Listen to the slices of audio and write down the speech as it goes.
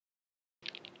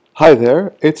Hi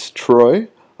there, it's Troy.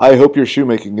 I hope your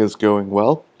shoemaking is going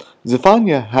well.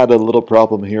 Zefania had a little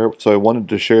problem here, so I wanted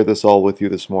to share this all with you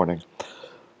this morning.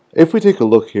 If we take a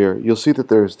look here, you'll see that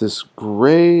there's this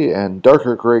gray and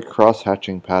darker gray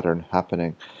cross-hatching pattern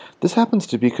happening. This happens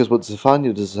to be because what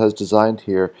Zefania has designed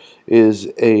here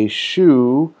is a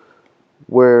shoe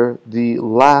where the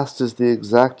last is the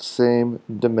exact same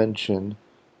dimension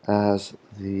as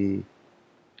the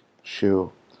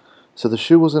shoe. So the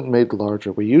shoe wasn't made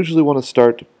larger. We usually want to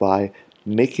start by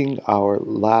making our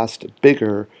last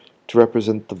bigger to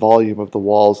represent the volume of the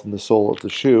walls and the sole of the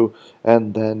shoe,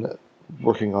 and then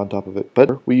working on top of it.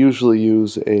 But we usually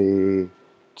use a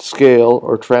scale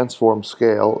or transform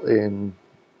scale in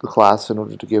the class in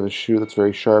order to give a shoe that's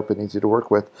very sharp and easy to work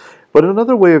with. But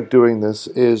another way of doing this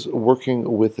is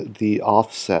working with the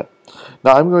offset.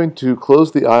 Now I'm going to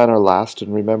close the eye on our last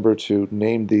and remember to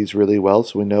name these really well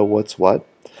so we know what's what.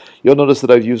 You'll notice that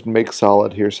I've used make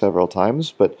solid here several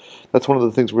times, but that's one of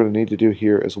the things we're going to need to do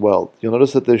here as well. You'll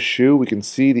notice that this shoe, we can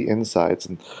see the insides,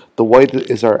 and the white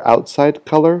is our outside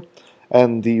color,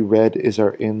 and the red is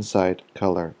our inside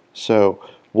color. So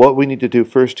what we need to do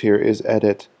first here is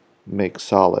edit make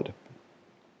solid.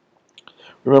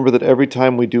 Remember that every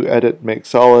time we do edit make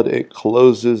solid, it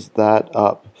closes that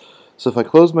up. So if I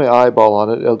close my eyeball on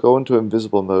it, it'll go into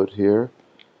invisible mode here,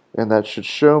 and that should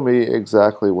show me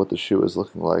exactly what the shoe is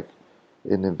looking like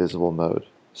in invisible mode.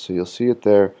 So you'll see it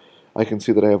there. I can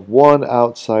see that I have one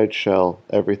outside shell.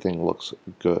 Everything looks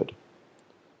good.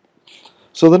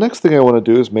 So the next thing I want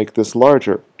to do is make this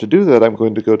larger. To do that, I'm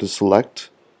going to go to Select.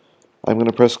 I'm going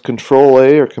to press Control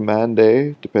A or Command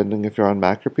A, depending if you're on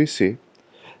Mac or PC.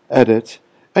 Edit.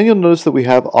 And you'll notice that we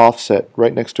have Offset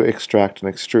right next to Extract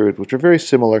and Extrude, which are very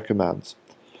similar commands.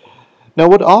 Now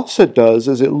what offset does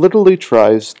is it literally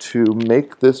tries to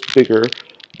make this bigger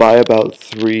by about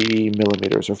 3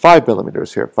 millimeters, or 5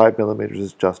 millimeters here. 5 millimeters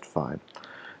is just fine.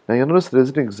 Now you'll notice that it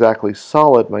isn't exactly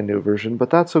solid, my new version, but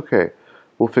that's okay.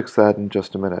 We'll fix that in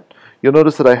just a minute. You'll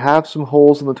notice that I have some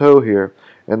holes in the toe here,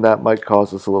 and that might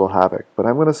cause us a little havoc. But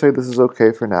I'm going to say this is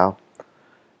okay for now.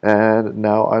 And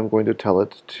now I'm going to tell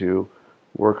it to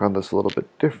work on this a little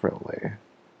bit differently.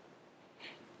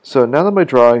 So now that my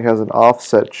drawing has an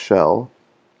offset shell,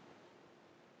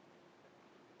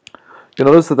 you'll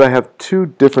notice that I have two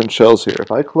different shells here. If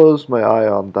I close my eye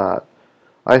on that,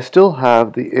 I still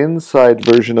have the inside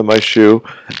version of my shoe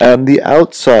and the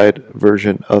outside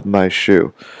version of my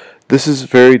shoe. This is a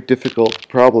very difficult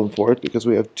problem for it because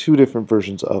we have two different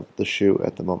versions of the shoe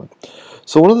at the moment.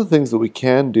 So one of the things that we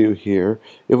can do here,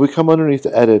 if we come underneath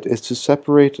Edit, is to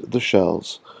separate the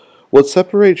shells. What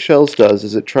separate shells does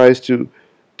is it tries to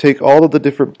take all of the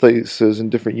different places and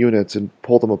different units and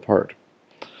pull them apart.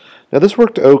 Now this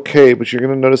worked okay, but you're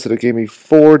going to notice that it gave me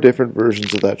 4 different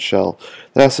versions of that shell.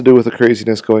 That has to do with the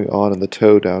craziness going on in the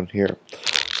toe down here.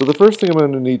 So the first thing I'm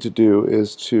going to need to do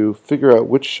is to figure out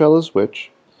which shell is which.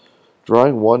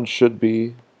 Drawing 1 should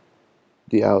be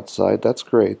the outside. That's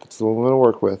great. That's the one we're going to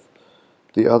work with.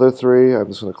 The other 3, I'm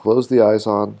just going to close the eyes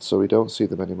on so we don't see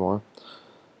them anymore.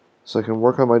 So I can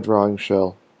work on my drawing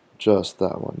shell. Just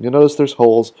that one. You'll notice there's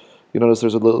holes. You'll notice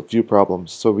there's a few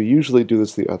problems. So we usually do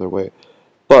this the other way.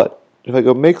 But if I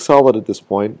go make solid at this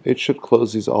point, it should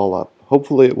close these all up.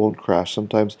 Hopefully it won't crash.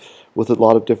 Sometimes with a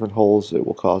lot of different holes, it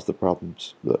will cause the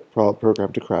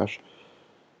program to crash.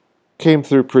 Came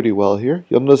through pretty well here.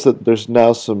 You'll notice that there's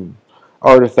now some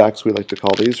artifacts, we like to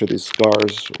call these, or these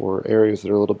scars or areas that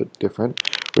are a little bit different.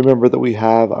 Remember that we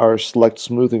have our select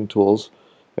smoothing tools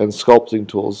and sculpting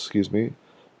tools, excuse me,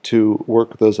 to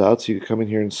work those out, so you can come in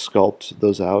here and sculpt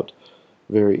those out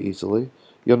very easily.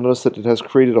 You'll notice that it has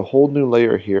created a whole new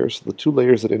layer here, so the 2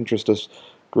 layers that interest us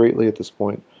greatly at this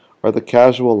point are the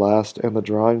casual last and the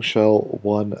drawing shell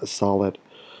 1 solid.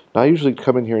 Now I usually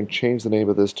come in here and change the name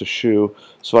of this to shoe,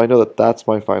 so I know that that's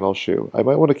my final shoe. I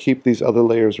might want to keep these other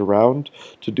layers around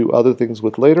to do other things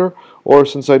with later, or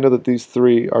since I know that these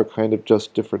 3 are kind of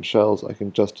just different shells, I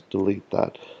can just delete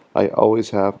that. I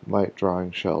always have my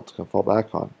drawing shell to fall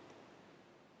back on.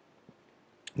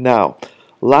 Now,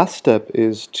 last step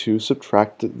is to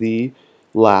subtract the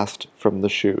last from the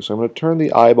shoe. So I'm going to turn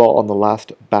the eyeball on the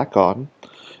last back on.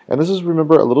 And this is,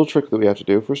 remember, a little trick that we have to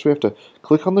do. First we have to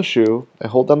click on the shoe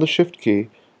and hold down the Shift key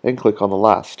and click on the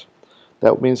last.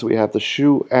 That means that we have the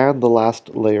shoe and the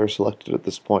last layer selected at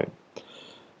this point.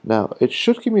 Now, it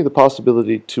should give me the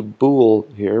possibility to bool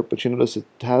here, but you notice it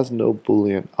has no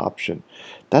Boolean option.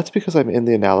 That's because I'm in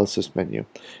the Analysis menu.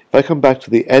 If I come back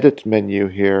to the Edit menu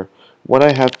here, when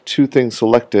I have 2 things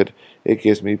selected, it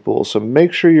gives me bool. So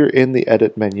make sure you're in the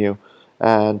Edit menu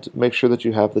and make sure that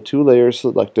you have the 2 layers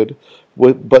selected,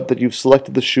 but that you've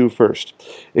selected the shoe first.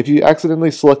 If you accidentally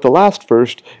select the last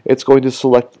first, it's going to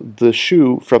select the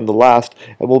shoe from the last,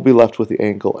 and we'll be left with the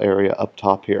ankle area up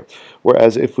top here.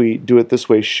 Whereas if we do it this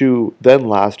way, shoe, then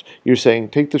last, you're saying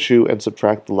take the shoe and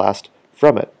subtract the last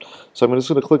from it. So I'm just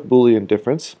going to click Boolean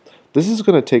difference. This is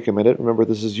going to take a minute. Remember,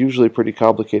 this is usually pretty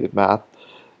complicated math.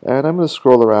 And I'm going to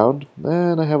scroll around,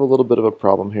 and I have a little bit of a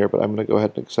problem here, but I'm going to go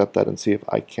ahead and accept that and see if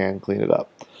I can clean it up.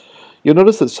 You'll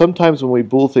notice that sometimes when we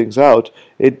bool things out,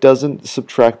 it doesn't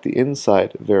subtract the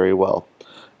inside very well.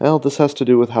 Well, this has to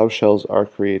do with how shells are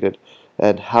created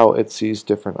and how it sees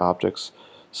different objects.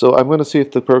 So I'm going to see if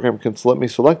the program can let me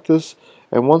select this,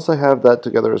 and once I have that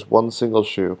together as one single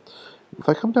shoe, if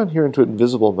I come down here into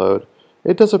invisible mode,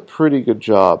 it does a pretty good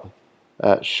job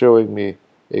at showing me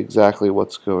exactly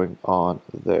what's going on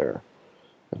there.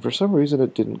 And for some reason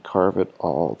it didn't carve it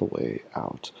all the way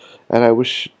out. And I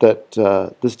wish that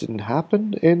this didn't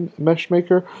happen in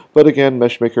MeshMaker, but again,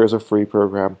 MeshMaker is a free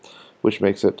program, which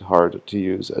makes it hard to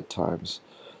use at times.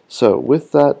 So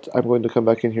with that, I'm going to come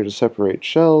back in here to separate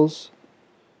shells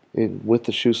with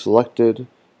the shoe selected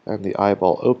and the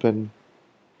eyeball open.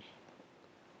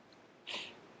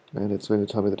 And it's going to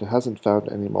tell me that it hasn't found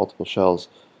any multiple shells.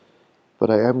 But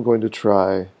I am going to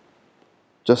try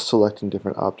just selecting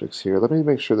different objects here. Let me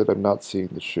make sure that I'm not seeing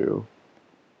the shoe.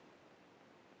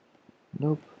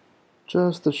 Nope,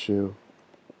 just the shoe.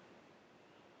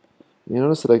 You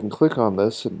notice that I can click on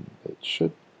this and it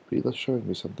should be showing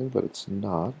me something, but it's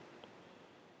not.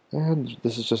 And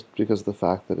this is just because of the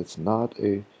fact that it's not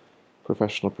a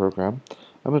professional program.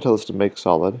 I'm going to tell this to make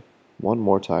solid one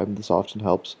more time. This often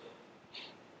helps.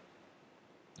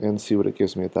 And see what it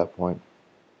gives me at that point.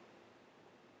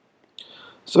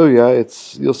 So yeah,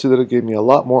 you'll see that it gave me a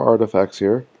lot more artifacts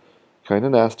here. Kind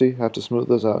of nasty. Have to smooth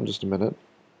those out in just a minute.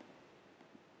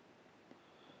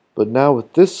 But now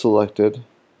with this selected,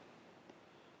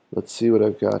 let's see what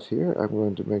I've got here. I'm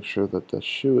going to make sure that the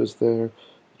shoe is there,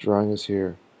 the drawing is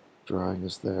here, drawing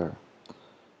is there.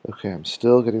 Okay, I'm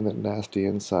still getting that nasty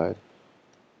inside.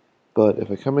 But if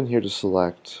I come in here to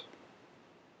select,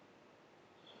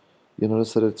 you'll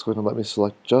notice that it's going to let me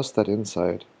select just that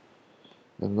inside.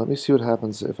 And let me see what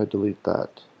happens if I delete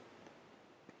that.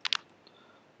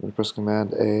 I'm going to press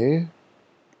Command A,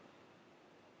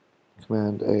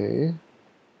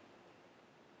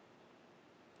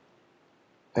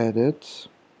 edit,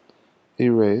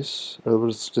 erase, or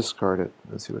let's discard it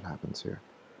and see what happens here.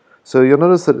 So you'll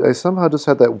notice that I somehow just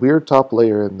had that weird top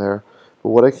layer in there, but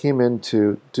what I came in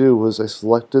to do was I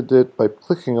selected it by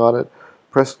clicking on it,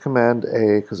 pressed Command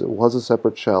A because it was a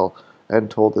separate shell, and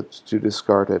told it to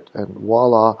discard it, and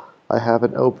voila, I have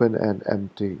an open and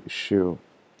empty shoe.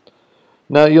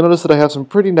 Now you'll notice that I have some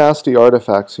pretty nasty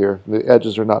artifacts here. The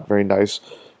edges are not very nice.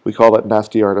 We call that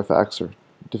nasty artifacts or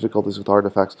difficulties with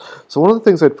artifacts. So one of the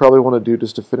things I'd probably want to do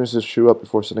just to finish this shoe up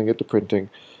before sending it to printing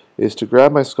is to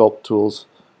grab my sculpt tools,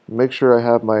 make sure I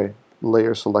have my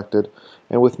layer selected,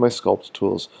 and with my sculpt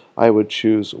tools I would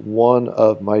choose one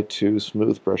of my 2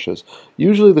 smooth brushes.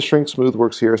 Usually the shrink smooth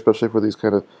works here, especially for these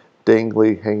kind of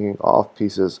dangly, hanging off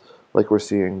pieces like we're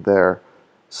seeing there.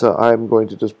 So I'm going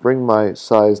to just bring my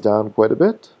size down quite a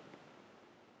bit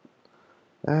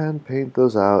and paint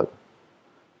those out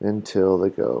until they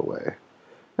go away.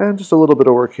 And just a little bit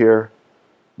of work here.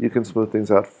 You can smooth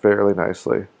things out fairly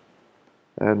nicely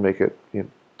and make it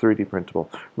 3D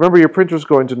printable. Remember, your printer's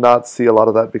going to not see a lot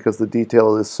of that because the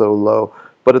detail is so low,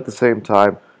 but at the same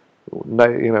time,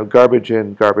 garbage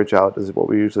in, garbage out is what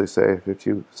we usually say. If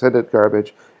you send it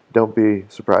garbage, don't be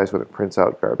surprised when it prints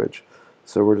out garbage.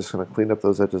 So we're just going to clean up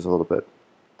those edges a little bit.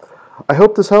 I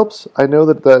hope this helps. I know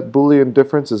that Boolean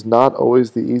difference is not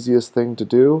always the easiest thing to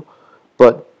do,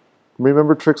 but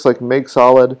remember tricks like make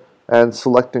solid and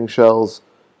selecting shells,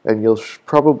 and you'll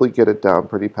probably get it down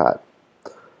pretty pat.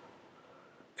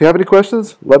 If you have any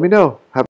questions, let me know.